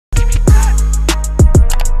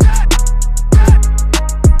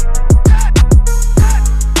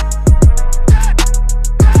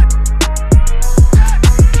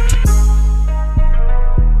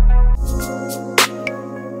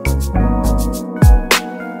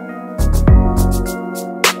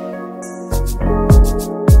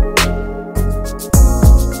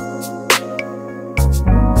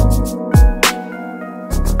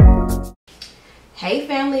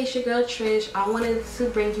your girl Trish. I wanted to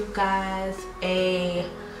bring you guys a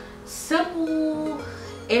simple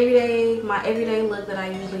my everyday look that I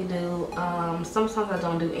usually do. Sometimes I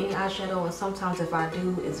don't do any eyeshadow, and sometimes if I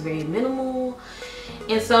do, it's very minimal.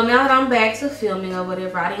 And so now that I'm back to filming or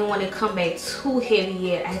whatever, I didn't want to come back too heavy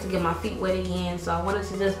yet. I had to get my feet wet again, so I wanted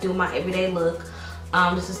to just do my everyday look.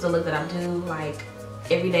 This is the look that I do like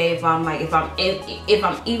every day if I'm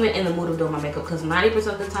even in the mood of doing my makeup, because 90%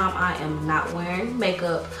 of the time I am not wearing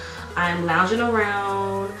makeup. I am lounging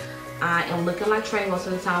around. I am looking like Trey most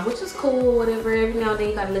of the time, which is cool, whatever. Every now and then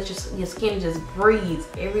you gotta let your skin just breathe.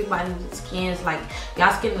 Everybody's skin is like,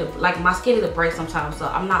 y'all skin, like my skin is a break sometimes, so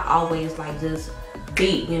I'm not always like just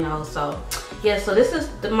beat, you know. So yeah, so this is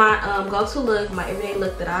my go-to look, my everyday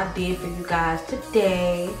look that I did for you guys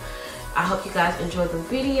today. I hope you guys enjoyed the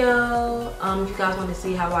video. If you guys want to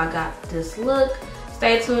see how I got this look,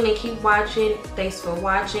 stay tuned and keep watching. Thanks for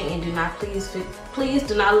watching, and do not please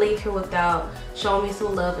do not leave here without showing me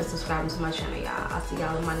some love and subscribing to my channel, y'all. I'll see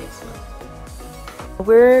y'all in my next one.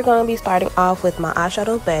 We're gonna be starting off with my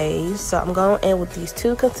eyeshadow base. So I'm going in with these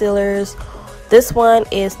two concealers. This one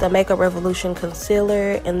is the Makeup Revolution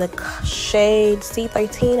concealer in the shade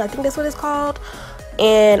C13, I think that's what it's called.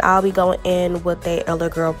 And I'll be going in with the Elder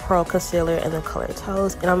Girl Pro concealer in the color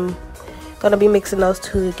Toast, and I'm gonna be mixing those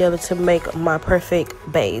two together to make my perfect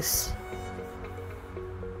base.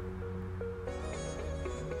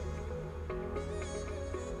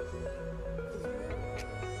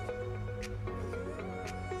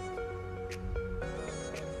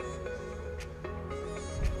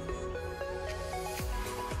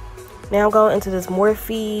 Now I'm going into this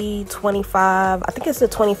Morphe 25, I think it's the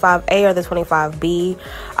 25A or the 25B.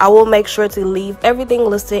 I will make sure to leave everything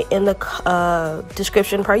listed in the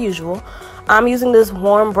description per usual. I'm using this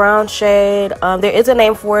warm brown shade. There is a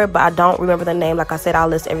name for it, but I don't remember the name. Like I said, I'll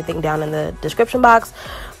list everything down in the description box.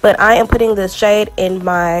 But I am putting this shade in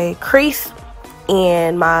my crease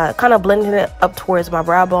and my kind of blending it up towards my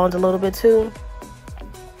brow bones a little bit too.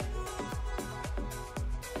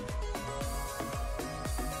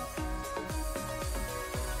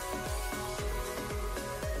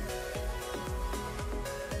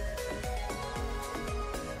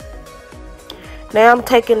 Now I'm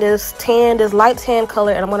taking this light tan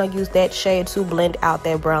color, and I'm going to use that shade to blend out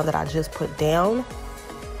that brown that I just put down.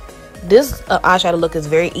 This eyeshadow look is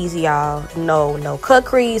very easy, y'all. No cut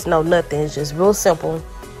crease, no nothing. It's just real simple.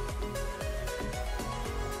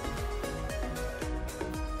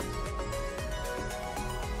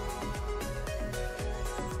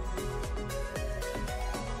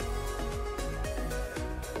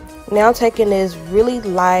 Now I'm taking this really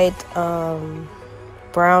light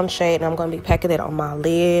brown shade, and I'm going to be packing it on my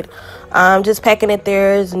lid. I'm just packing it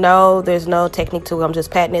there. There's no technique to it. I'm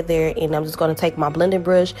just patting it there, and I'm just going to take my blending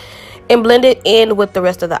brush and blend it in with the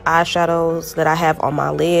rest of the eyeshadows that I have on my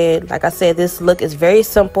lid. Like I said, this look is very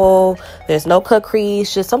simple. There's no cut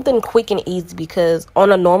crease, just something quick and easy, because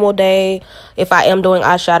on a normal day, if I am doing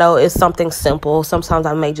eyeshadow, it's something simple. Sometimes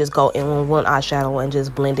I may just go in with one eyeshadow and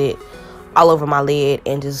just blend it all over my lid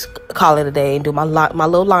and just call it a day and do my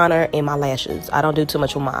little liner and my lashes. I don't do too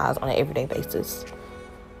much with my eyes on an everyday basis.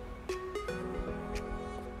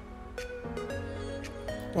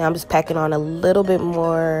 Now I'm just packing on a little bit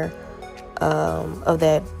more of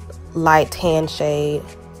that light tan shade.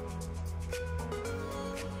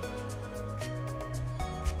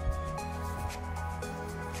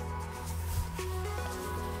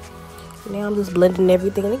 Now I'm just blending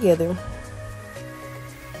everything together.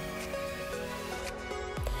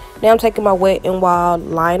 Now I'm taking my Wet n Wild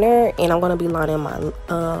liner, and I'm going to be lining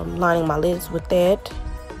my lids with that.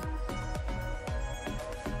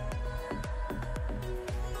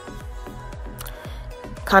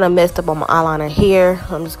 Kind of messed up on my eyeliner here.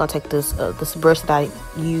 I'm just going to take this brush that I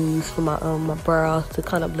use for my brows to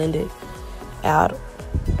kind of blend it out.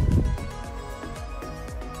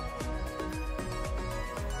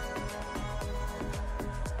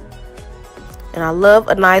 And I love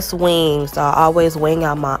a nice wing, so I always wing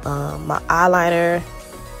out my eyeliner.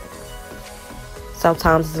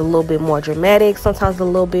 Sometimes it's a little bit more dramatic, sometimes a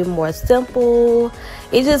little bit more simple.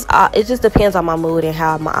 It just depends on my mood and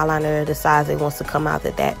how my eyeliner decides it wants to come out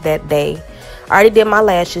that day. I already did my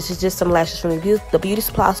lashes. It's just some lashes from the beauty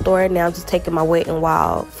supply store. Now I'm just taking my Wet n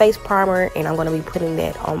Wild face primer, and I'm going to be putting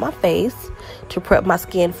that on my face to prep my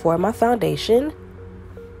skin for my foundation.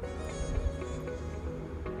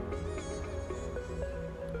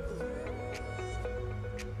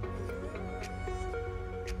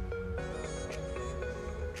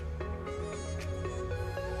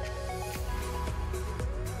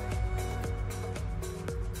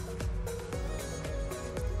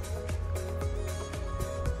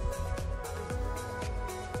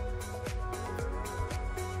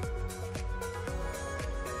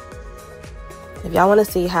 If y'all want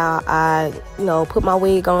to see how I, put my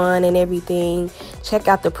wig on and everything, check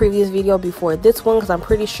out the previous video before this one, because I'm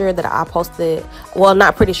pretty sure that I posted, well,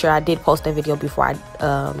 not pretty sure, I did post that video before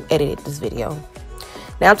I edited this video.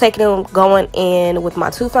 Now I'm going in with my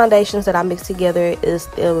two foundations that I mixed together. Is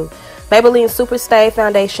the Maybelline Superstay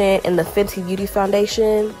foundation and the Fenty Beauty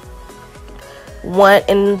foundation.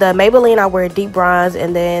 In the Maybelline I wear deep bronze,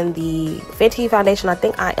 and then the Fenty foundation, I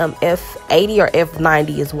think I am F80 or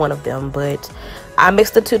F90 is one of them, but I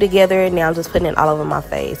mixed the two together. Now I'm just putting it all over my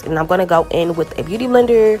face, and I'm going to go in with a beauty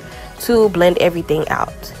blender to blend everything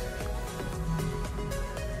out.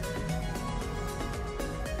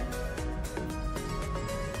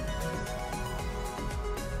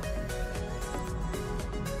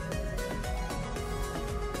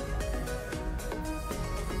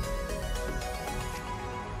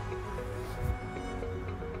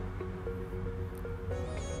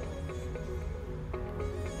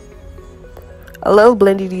 I love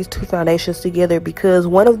blending these two foundations together because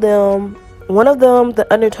one of them the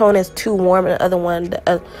undertone is too warm, and the other one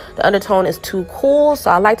the undertone is too cool. So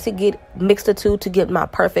I like to mix the two to get my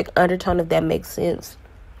perfect undertone, if that makes sense.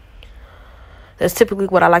 That's typically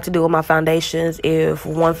what I like to do with my foundations if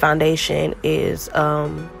one foundation is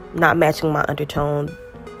not matching my undertone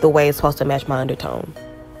the way it's supposed to match my undertone.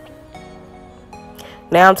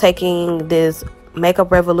 Now I'm taking this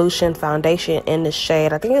Makeup Revolution foundation in the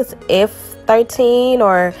shade, I think it's F13,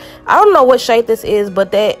 or I don't know what shade this is,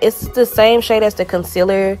 but it's the same shade as the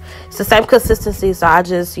concealer. It's the same consistency, so I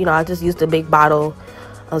just used the big bottle,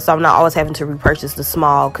 so I'm not always having to repurchase the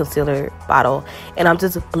small concealer bottle, and I'm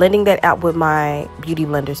just blending that out with my beauty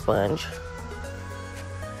blender sponge.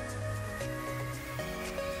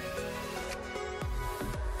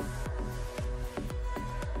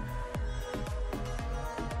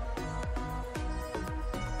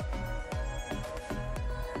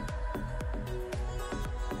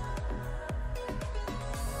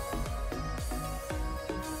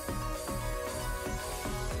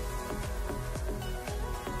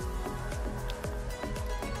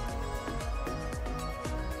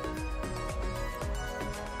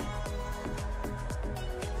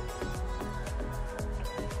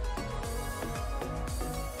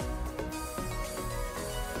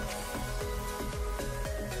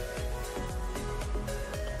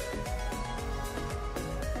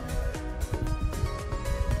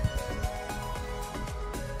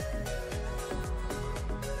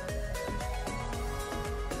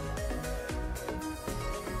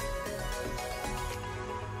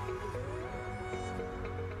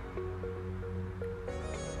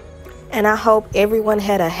 And I hope everyone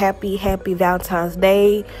had a happy Valentine's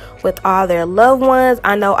Day with all their loved ones.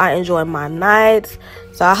 I know I enjoyed my night,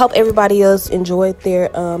 so I hope everybody else enjoyed their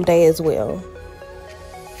day as well.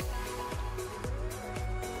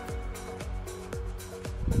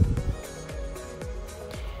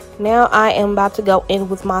 Now I am about to go in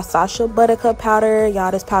with my Sacha buttercup powder.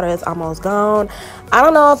 Y'all, this powder is almost gone. I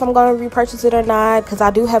don't know if I'm going to repurchase it or not, because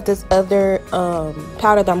I do have this other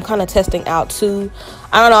powder that I'm kind of testing out too.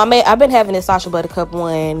 I don't know. I've been having this Sacha buttercup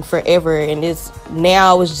one forever, and it's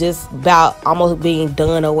just about almost being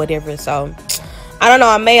done or whatever. So I don't know.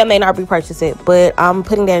 I may or may not repurchase it, but I'm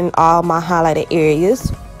putting that in all my highlighted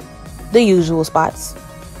areas, the usual spots.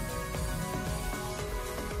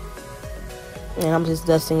 And I'm just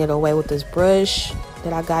dusting it away with this brush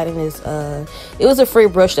that I got in this it was a free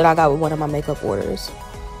brush that I got with one of my makeup orders.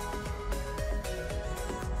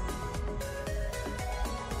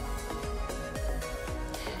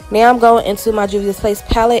 Now I'm going into my Juvia's Place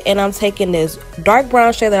palette, and I'm taking this dark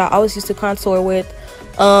brown shade that I always used to contour with.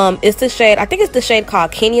 It's the shade, I think it's the shade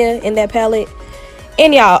called Kenya in that palette.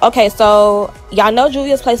 And y'all, okay, so y'all know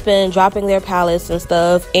Juvia's Place been dropping their palettes and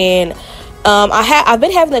stuff, and I've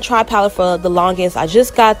been having the tri palette for the longest. I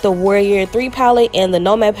just got the Warrior 3 palette and the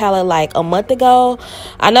Nomad palette like a month ago.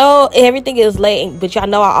 I know everything is late, but y'all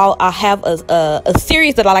know I have a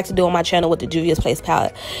series that I like to do on my channel with the Juvia's Place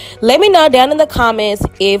palette. Let me know down in the comments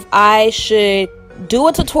if I should do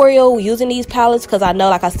a tutorial using these palettes, because I know,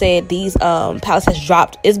 like I said, these palettes has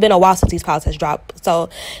dropped. It's been a while since these palettes has dropped, so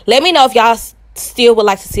let me know if y'all still would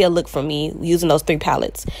like to see a look from me using those 3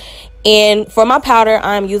 palettes. And for my powder,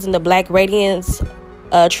 I'm using the Black Radiance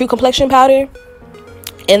True Complexion powder,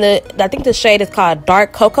 and I think the shade is called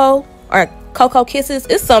Dark Cocoa or Cocoa Kisses.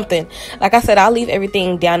 It's something, like I said, I'll leave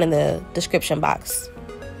everything down in the description box.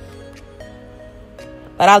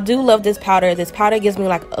 But I do love this powder. This powder gives me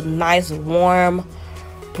like a nice warm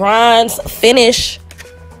bronze finish,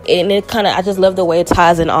 and I just love the way it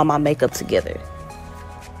ties in all my makeup together.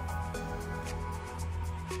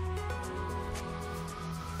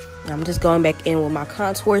 I'm just going back in with my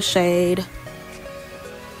contour shade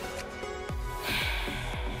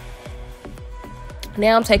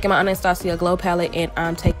Now I'm taking my Anastasia Glow palette, and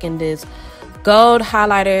I'm taking this gold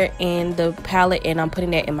highlighter in the palette, and I'm putting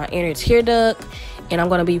that in my inner tear duct, and I'm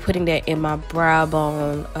going to be putting that in my brow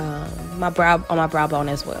bone, my brow bone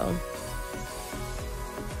as well.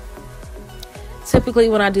 Typically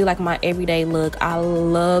when I do like my everyday look, I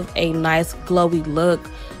love a nice glowy look,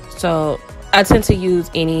 so I tend to use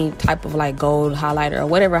any type of like gold highlighter or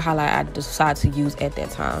whatever highlight I decide to use at that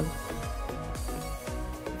time.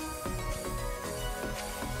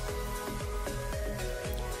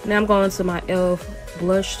 Now I'm going to my e.l.f.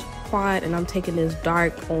 blush quad, and I'm taking this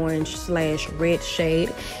dark orange / red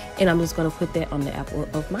shade, and I'm just going to put that on the apple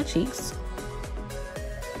of my cheeks.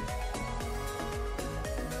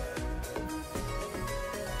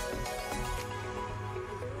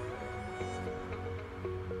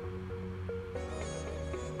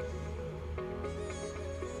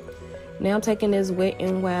 Now I'm taking this Wet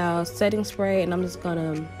n Wild setting spray, and I'm just going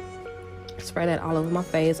to spray that all over my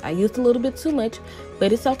face. I used a little bit too much,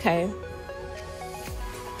 but it's okay.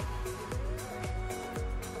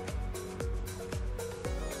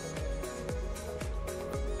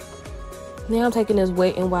 Now I'm taking this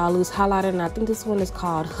Wet n Wild loose highlighter, and I think this one is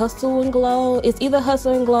called Hustle and Glow. It's either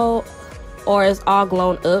Hustle and Glow or it's All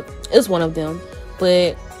Glown Up. It's one of them,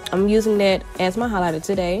 but I'm using that as my highlighter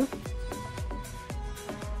today.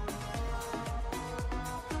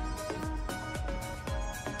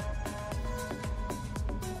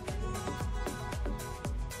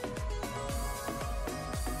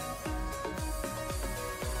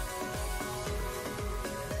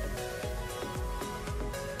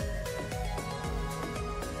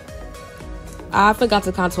 I forgot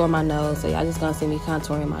to contour my nose, so y'all just gonna see me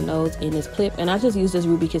contouring my nose in this clip. And I just use this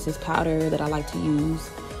Ruby Kisses powder that I like to use.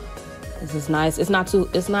 This is nice. It's not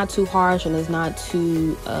too harsh, and it's not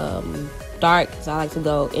too dark, so I like to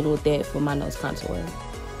go in with that for my nose contouring.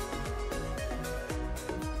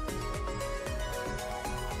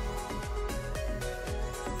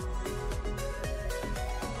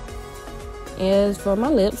 As for my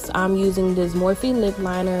lips, I'm using this Morphe lip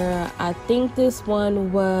liner. I think this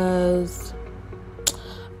one was,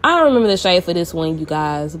 I don't remember the shade for this one, you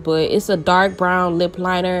guys, but it's a dark brown lip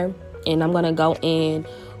liner, and I'm gonna go in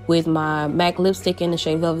with my MAC lipstick in the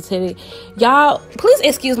shade Velvet. Y'all, please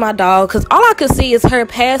excuse my dog, because all I could see is her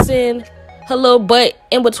passing her little butt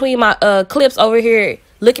in between my clips over here,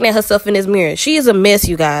 looking at herself in this mirror. She is a mess,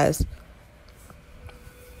 you guys.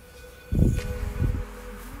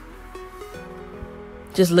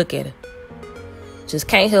 Just look at her. Just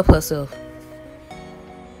can't help herself.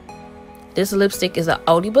 This lipstick is an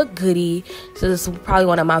oldie but goodie, so this is probably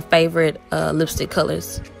one of my favorite lipstick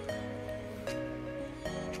colors.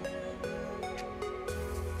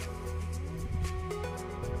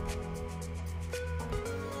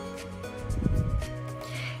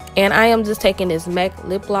 And I am just taking this MAC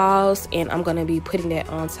lip gloss, and I'm going to be putting that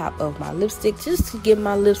on top of my lipstick just to give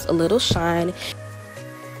my lips a little shine.